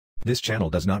This channel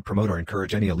does not promote or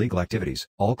encourage any illegal activities.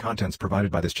 All contents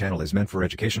provided by this channel is meant for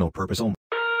educational purpose only.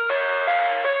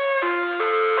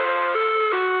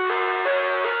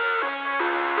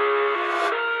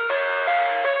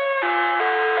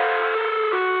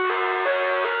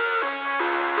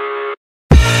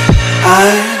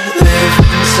 I live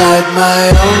inside my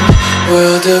own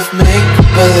world of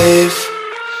make-believe.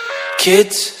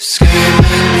 Kids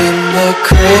screaming in the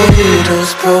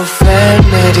cradles,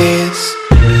 profanities.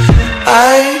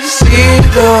 I see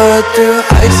the world through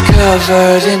ice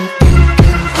covered in ink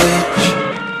and bleach.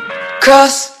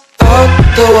 Cross out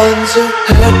the ones who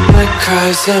heard my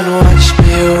cries and watched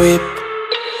me weep.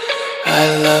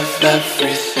 I love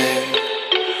everything.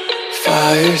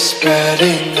 Fire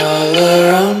spreading all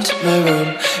around my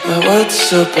room. My world's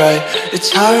so bright,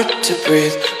 it's hard to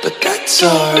breathe, but that's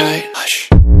alright. Hush.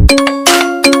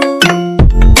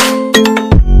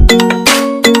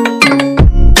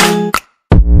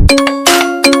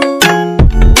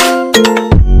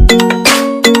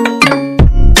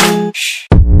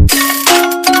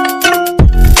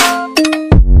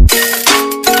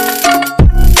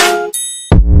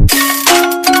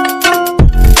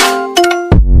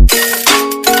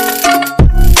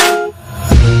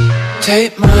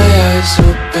 Tape my eyes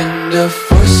open to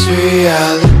force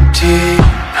reality.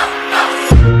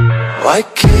 Why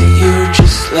can't you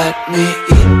just let me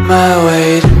eat my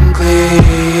weight in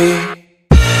glee?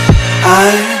 I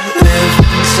live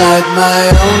inside my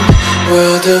own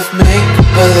world of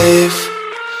make-believe.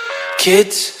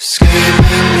 Kids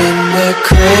screaming in the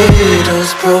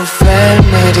cradles,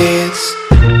 profanities.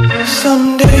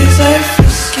 Some days I feel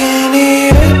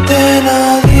skinnier than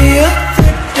all the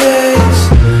other days.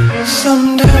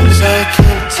 Sometimes I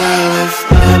can't tell if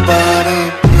my body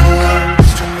belongs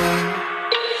to me.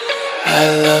 I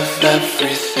love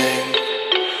everything.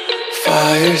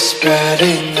 Fire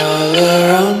spreading all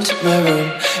around my room.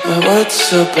 My world's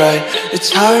so bright,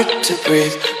 it's hard to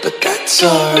breathe, but that's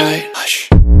alright. Hush.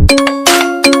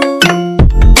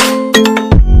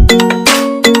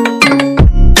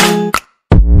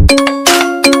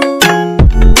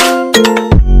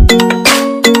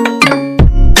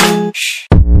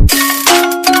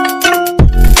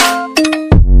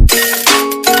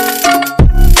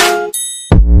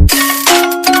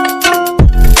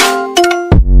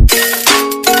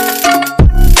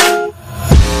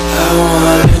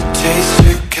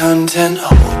 Content,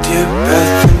 hold your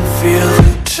breath and feel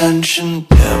the tension.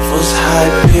 Devils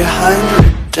hide behind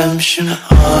redemption.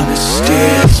 Honesty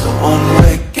is a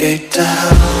one-way gate to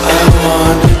hell. I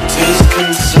wanna taste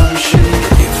consumption.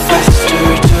 Get faster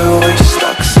to waste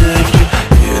oxygen.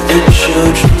 Hear the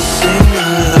children sing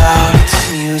aloud. It's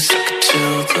music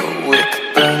till the wick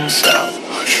burns out.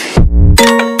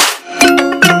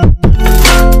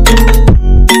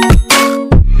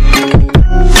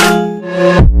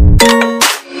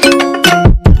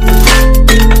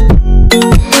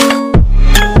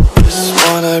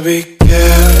 Be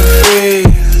carefree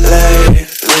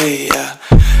lately, yeah.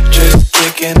 Just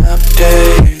kicking up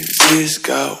daisies.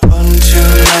 Got one too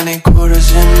many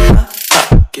quarters in my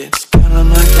pockets. Count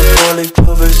 'em like the four-leaf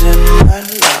clovers in my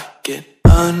locket.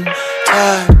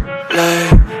 Untied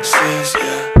laces,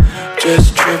 yeah.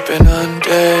 Just tripping on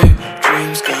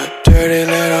daydreams. Got dirty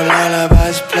little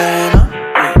lullabies playing on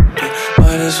repeat.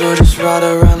 Might as well just ride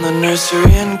around the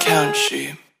nursery and count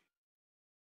sheep.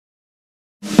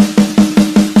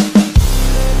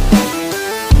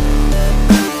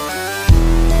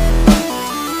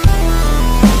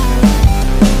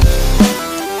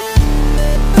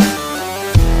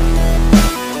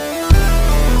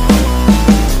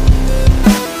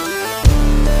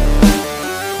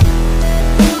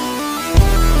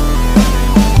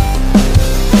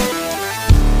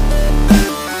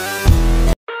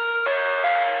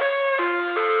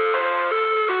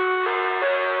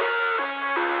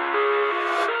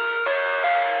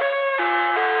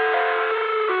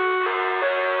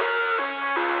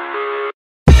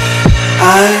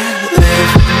 I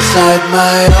live inside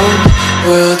my own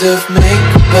world of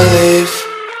make-believe.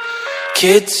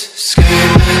 Kids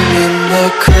screaming in the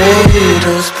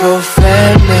cradles,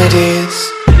 profanities.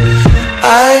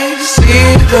 I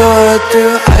see the world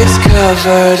through ice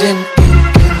covered in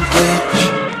ink and bleach.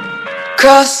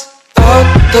 Cross out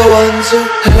the ones who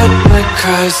heard my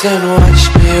cries and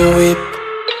watched me weep.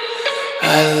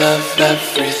 I love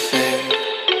everything.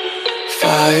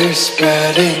 Fire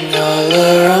spreading all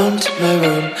around my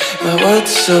room. My world's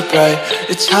so bright,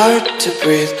 it's hard to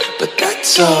breathe, but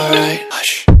that's alright.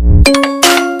 Hush.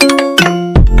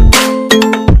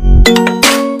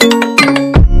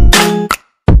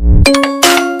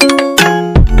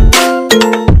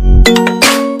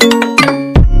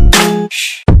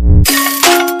 Shh.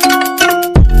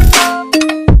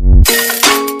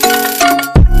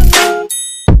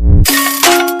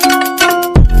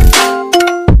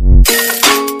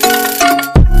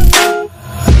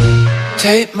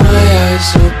 Tape my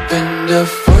eyes open to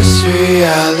force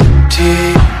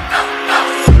reality.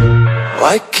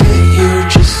 Why can't you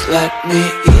just let me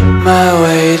eat my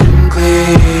weight in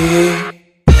glee?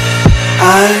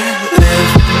 I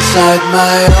live inside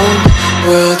my own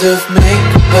world of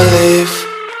make-believe.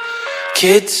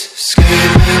 Kids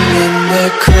screaming in their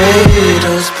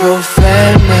cradles,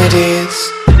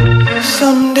 profanities.